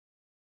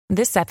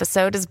This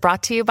episode is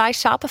brought to you by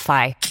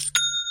Shopify.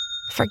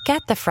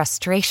 Forget the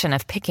frustration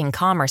of picking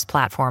commerce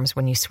platforms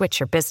when you switch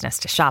your business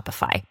to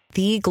Shopify,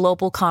 the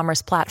global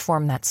commerce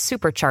platform that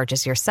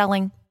supercharges your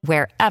selling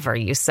wherever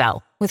you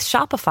sell. With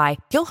Shopify,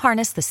 you'll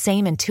harness the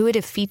same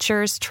intuitive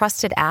features,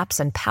 trusted apps,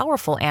 and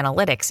powerful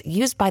analytics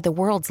used by the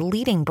world's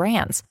leading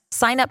brands.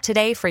 Sign up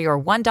today for your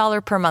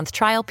 $1 per month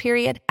trial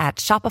period at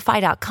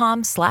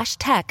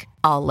shopify.com/tech,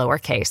 all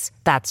lowercase.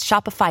 That's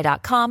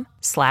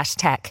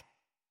shopify.com/tech.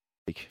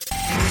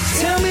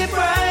 Tell me,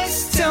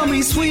 Bryce, tell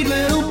me, sweet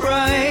little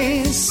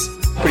Bryce.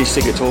 Pretty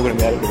sick of talking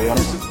about it, to be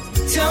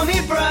honest. Tell me,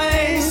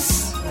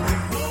 Bryce.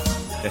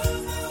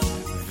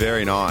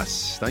 Very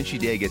nice. Don't you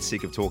dare get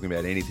sick of talking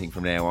about anything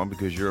from now on,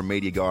 because you're a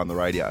media guy on the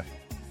radio.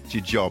 It's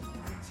your job.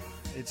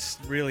 It's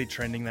really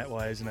trending that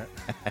way, isn't it?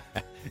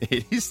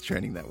 It is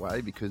trending that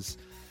way because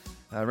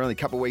we're only a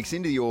couple of weeks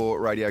into your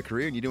radio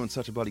career and you're doing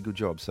such a bloody good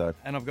job. So,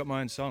 and I've got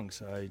my own song,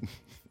 so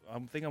I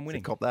think I'm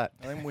winning. So cop that.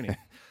 I'm winning.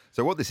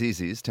 So what this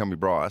is, Tell Me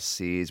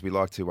Bryce, is we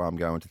like to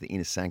go into the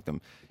inner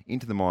sanctum,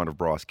 into the mind of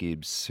Bryce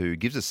Gibbs, who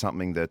gives us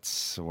something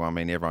that's,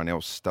 everyone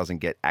else doesn't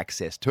get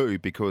access to,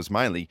 because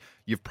mainly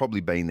you've probably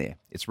been there.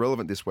 It's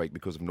relevant this week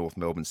because of North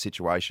Melbourne's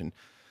situation.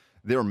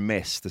 They're a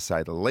mess, to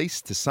say the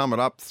least. To sum it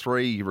up,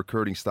 3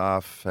 recruiting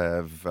staff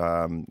have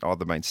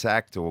either been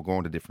sacked or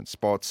gone to different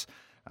spots.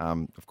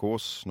 Of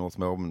course, North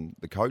Melbourne,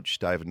 the coach,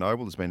 David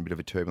Noble, there's been a bit of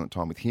a turbulent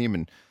time with him,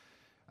 and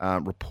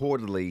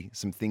reportedly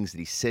some things that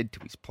he said to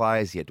his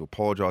players. He had to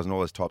apologise and all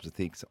those types of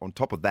things. On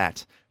top of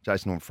that,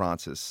 Jason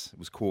Horne-Francis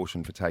was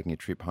cautioned for taking a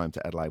trip home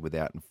to Adelaide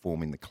without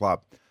informing the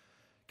club.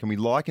 Can we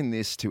liken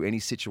this to any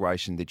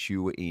situation that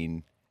you were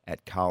in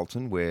at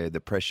Carlton, where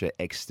the pressure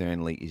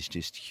externally is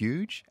just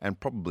huge and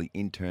probably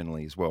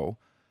internally as well?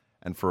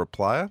 And for a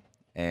player,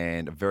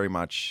 and very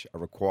much a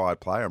required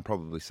player, and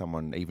probably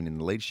someone even in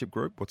the leadership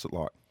group, what's it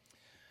like?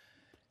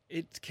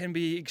 It can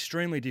be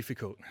extremely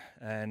difficult,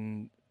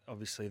 and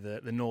obviously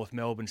the North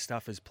Melbourne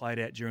stuff has played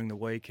out during the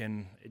week,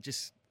 and they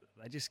just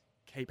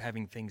keep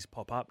having things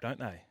pop up, don't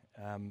they?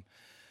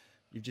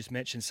 You've just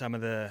mentioned some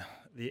of the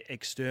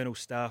external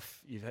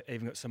stuff. You've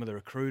even got some of the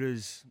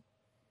recruiters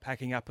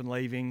packing up and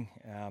leaving.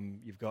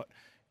 You've got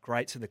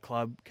greats of the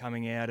club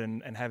coming out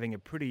and having a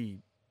pretty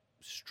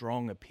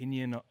strong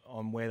opinion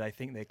on where they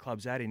think their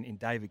club's at in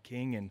David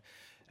King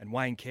and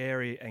Wayne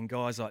Carey and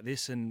guys like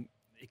this, and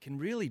it can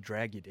really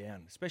drag you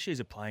down, especially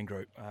as a playing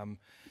group.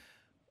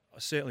 I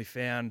certainly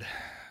found,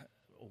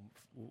 or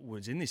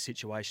was in this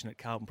situation at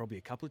Carlton probably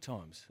a couple of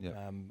times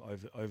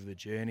over the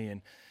journey,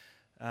 and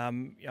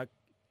it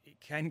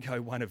can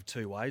go one of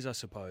two ways, I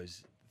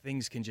suppose.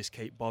 Things can just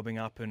keep bobbing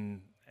up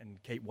and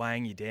keep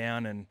weighing you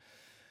down,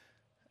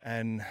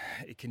 and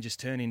it can just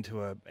turn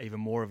into even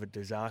more of a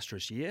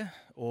disastrous year,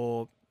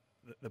 or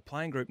the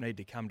playing group need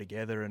to come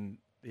together, and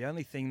the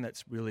only thing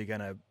that's really going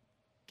to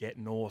get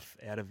North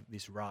out of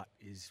this rut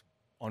is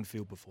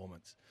on-field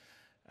performance.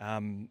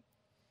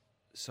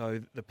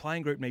 So the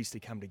playing group needs to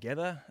come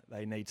together.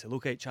 They need to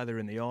look each other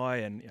in the eye,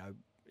 and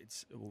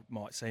it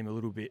might seem a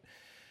little bit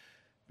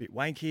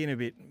wanky and a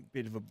bit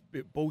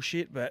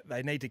bullshit, but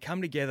they need to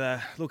come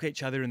together, look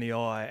each other in the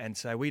eye, and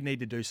say we need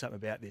to do something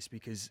about this,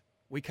 because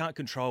we can't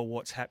control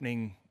what's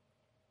happening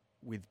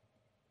with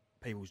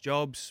people's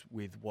jobs,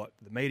 with what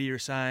the media are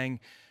saying,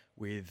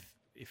 with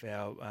if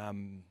our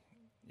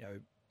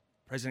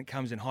president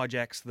comes and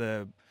hijacks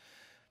the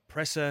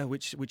presser,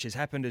 which has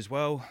happened as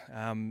well.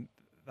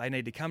 They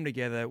need to come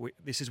together.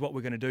 This is what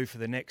we're going to do for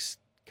the next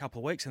couple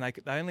of weeks, and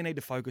they only need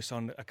to focus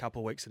on a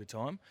couple of weeks at a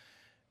time.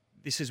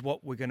 This is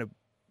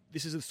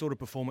the sort of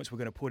performance we're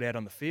going to put out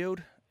on the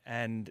field,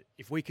 and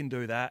if we can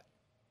do that,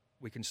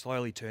 we can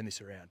slowly turn this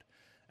around.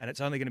 And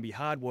it's only going to be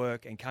hard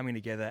work and coming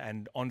together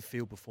and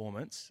on-field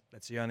performance.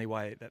 That's the only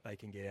way that they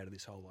can get out of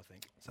this hole, I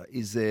think. So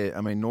is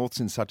there, North's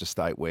in such a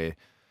state where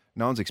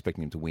no one's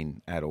expecting them to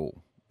win at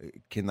all.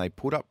 Can they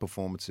put up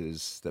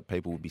performances that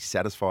people would be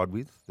satisfied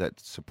with, that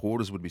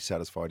supporters would be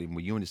satisfied in?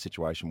 Were you in a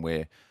situation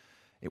where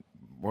it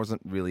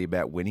wasn't really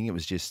about winning, it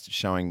was just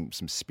showing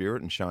some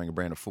spirit and showing a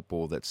brand of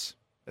football that's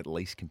at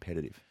least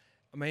competitive?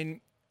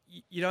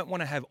 You don't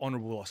want to have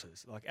honourable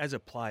losses. Like, as a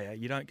player,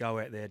 you don't go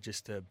out there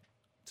just to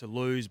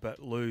lose, but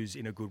lose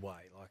in a good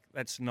way. Like,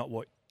 that's not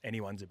what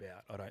anyone's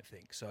about, I don't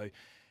think. So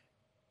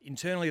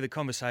internally, the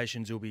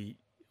conversations they'll be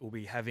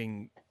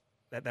having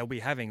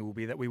will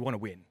be that we want to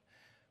win.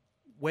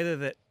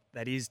 Whether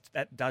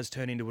that does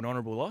turn into an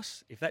honourable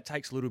loss, if that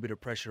takes a little bit of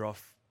pressure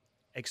off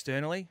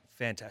externally,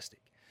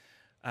 fantastic.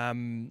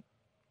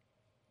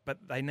 But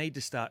they need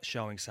to start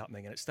showing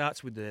something, and it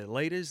starts with their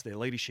leaders, their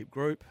leadership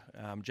group.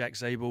 Jack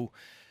Zeeble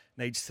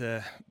needs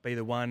to be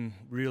the one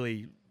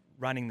really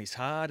running this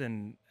hard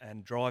and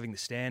driving the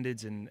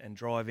standards and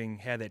driving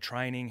how they're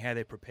training, how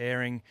they're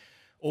preparing,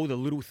 all the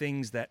little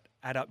things that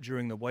add up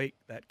during the week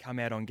that come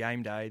out on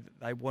game day.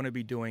 They want to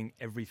be doing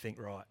everything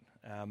right.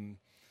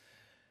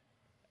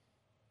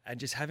 And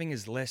just having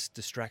as less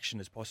distraction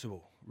as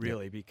possible,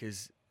 really,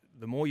 because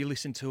the more you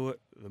listen to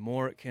it, the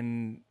more it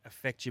can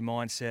affect your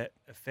mindset,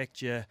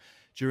 affect you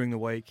during the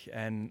week,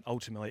 and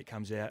ultimately it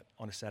comes out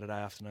on a Saturday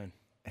afternoon.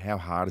 how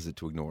hard is it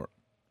to ignore it?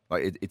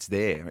 Like it's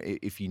there.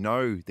 If you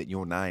know that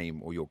your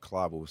name or your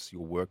club or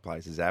your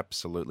workplace is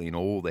absolutely in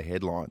all the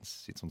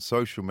headlines, it's on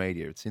social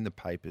media, it's in the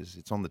papers,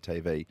 it's on the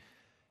TV,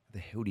 how the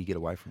hell do you get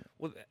away from it?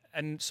 Well,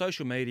 and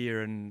social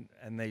media and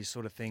these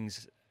sort of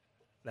things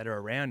that are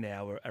around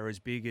now are as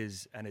big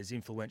as and as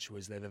influential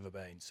as they've ever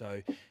been.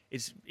 So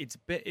it's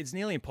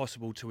nearly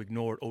impossible to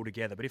ignore it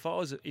altogether. But if I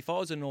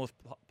was a North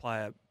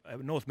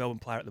Melbourne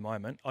player at the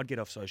moment, I'd get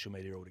off social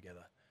media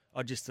altogether.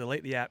 I'd just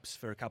delete the apps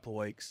for a couple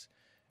of weeks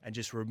and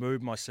just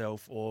remove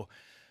myself or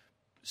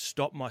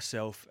stop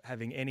myself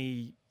having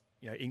any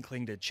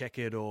inkling to check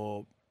it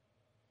or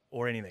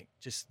anything.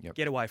 Just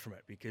get away from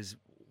it, because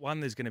one,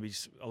 there's going to be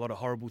a lot of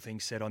horrible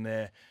things said on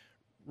there,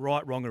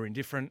 right, wrong or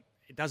indifferent.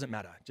 It doesn't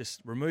matter.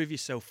 Just remove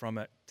yourself from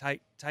it.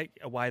 Take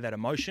away that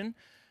emotion,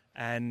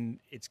 and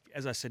it's,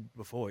 as I said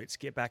before, it's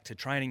get back to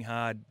training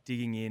hard,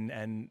 digging in,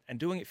 and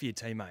doing it for your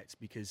teammates,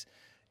 because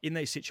in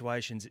these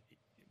situations,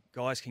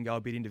 guys can go a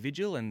bit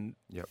individual and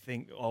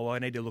think, oh, I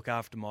need to look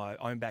after my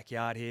own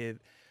backyard here.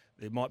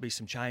 There might be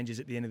some changes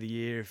at the end of the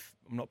year if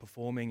I'm not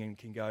performing, and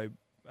can go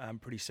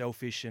pretty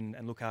selfish and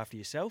look after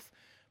yourself.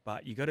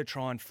 But you got to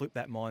try and flip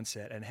that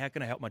mindset. And how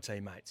can I help my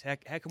teammates? How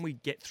can we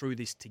get through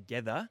this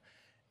together?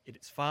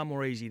 It's far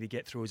more easy to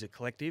get through as a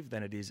collective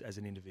than it is as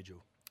an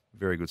individual.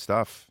 Very good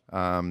stuff.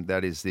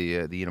 That is the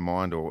inner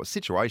mind, or a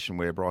situation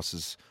where Bryce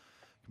is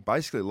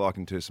basically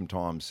likened to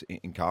sometimes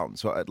in Carlton.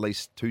 So at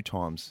least 2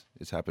 times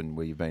it's happened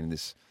where you've been in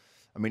this.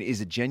 I mean, is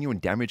it genuine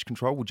damage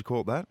control? Would you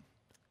call it that?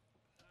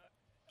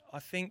 I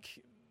think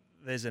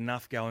there's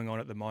enough going on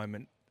at the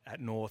moment at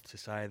North to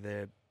say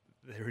they're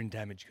in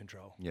damage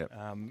control. Yep.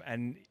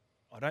 And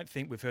I don't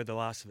think we've heard the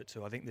last of it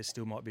too. I think there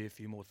still might be a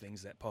few more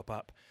things that pop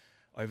up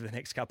over the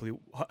next couple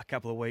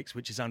of weeks,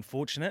 which is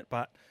unfortunate,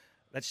 but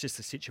that's just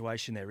the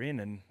situation they're in.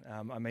 And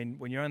I mean,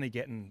 when you're only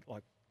getting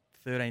like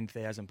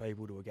 13,000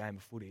 people to a game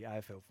of footy,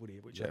 AFL footy,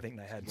 which I think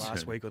they had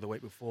last week or the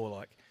week before,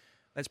 like,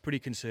 that's pretty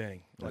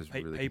concerning. Like,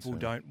 really people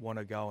don't want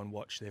to go and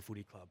watch their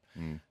footy club,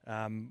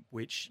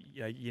 which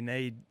you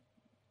need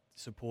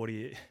support of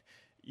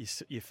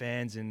your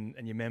fans and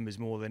your members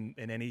more than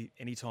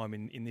any time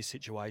in this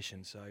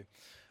situation. So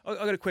I've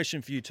got a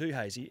question for you too,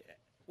 Hazy.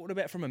 What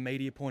about from a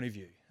media point of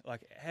view?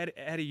 Like,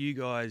 how do you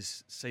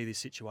guys see this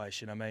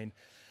situation? I mean,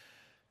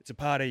 it's a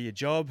part of your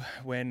job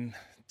when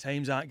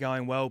teams aren't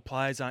going well,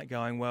 players aren't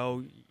going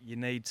well. You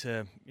need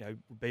to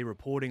be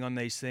reporting on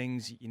these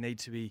things. You need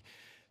to be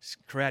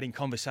creating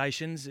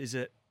conversations.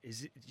 Do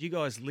you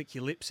guys lick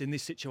your lips in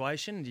this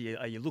situation?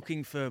 Are you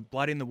looking for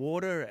blood in the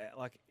water?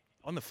 Like,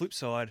 on the flip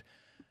side,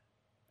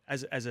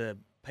 as a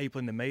people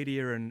in the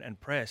media and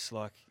press,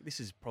 like,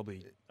 this is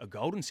probably a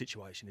golden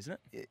situation, isn't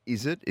it?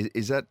 Is it?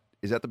 Is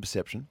that the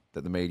perception,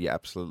 that the media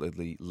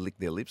absolutely lick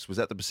their lips? Was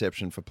that the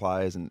perception for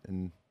players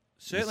and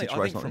certainly,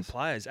 I think from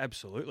players,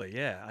 absolutely,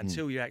 yeah.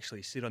 Until you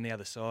actually sit on the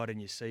other side and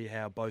you see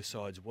how both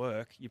sides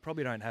work, you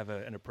probably don't have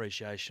an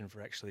appreciation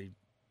for actually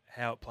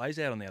how it plays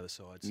out on the other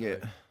side. So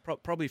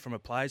probably from a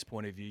player's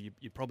point of view,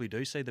 you probably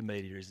do see the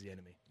media as the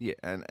enemy. Yeah,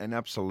 and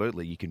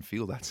absolutely, you can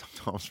feel that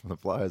sometimes from the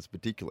players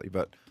particularly.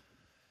 But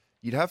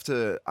you'd have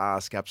to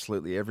ask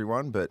absolutely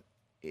everyone, but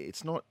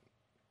it's not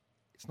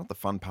the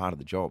fun part of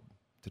the job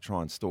to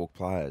try and stalk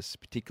players,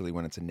 particularly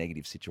when it's a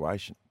negative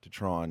situation, to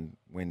try and,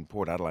 when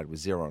Port Adelaide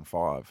was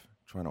 0-5,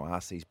 trying to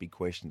ask these big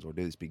questions or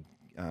do this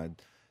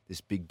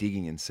big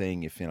digging and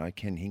seeing if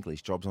Ken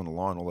Hinckley's job's on the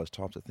line, all those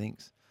types of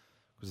things,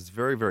 because it's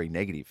very, very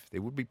negative.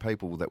 There would be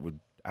people that would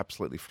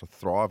absolutely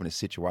thrive in a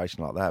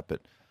situation like that,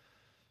 but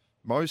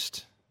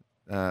most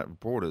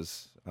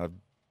reporters are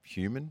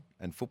human,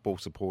 and football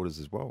supporters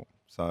as well.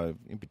 So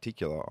in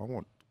particular, I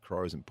want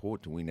Crows and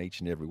Port to win each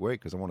and every week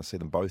because I want to see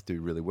them both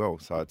do really well.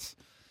 So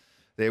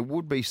there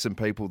would be some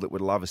people that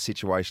would love a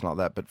situation like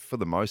that, but for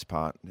the most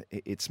part,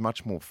 it's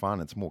much more fun.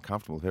 It's more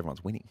comfortable if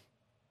everyone's winning.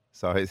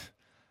 So,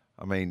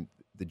 I mean,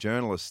 the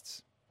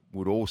journalists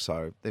would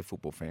also, they're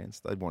football fans,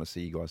 they'd want to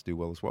see you guys do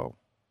well as well.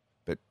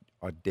 But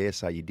I dare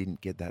say you didn't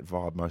get that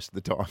vibe most of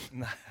the time.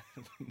 No.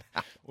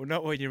 Well,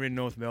 not when you're in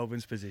North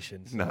Melbourne's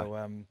position. So,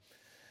 no.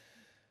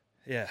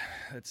 Yeah,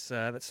 that's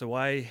the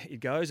way it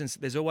goes. And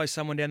there's always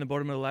someone down the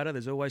bottom of the ladder.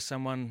 There's always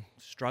someone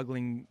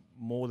struggling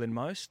more than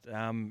most.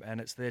 And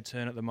it's their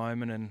turn at the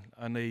moment, and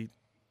only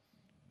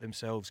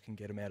themselves can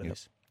get them out of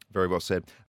this. Very well said.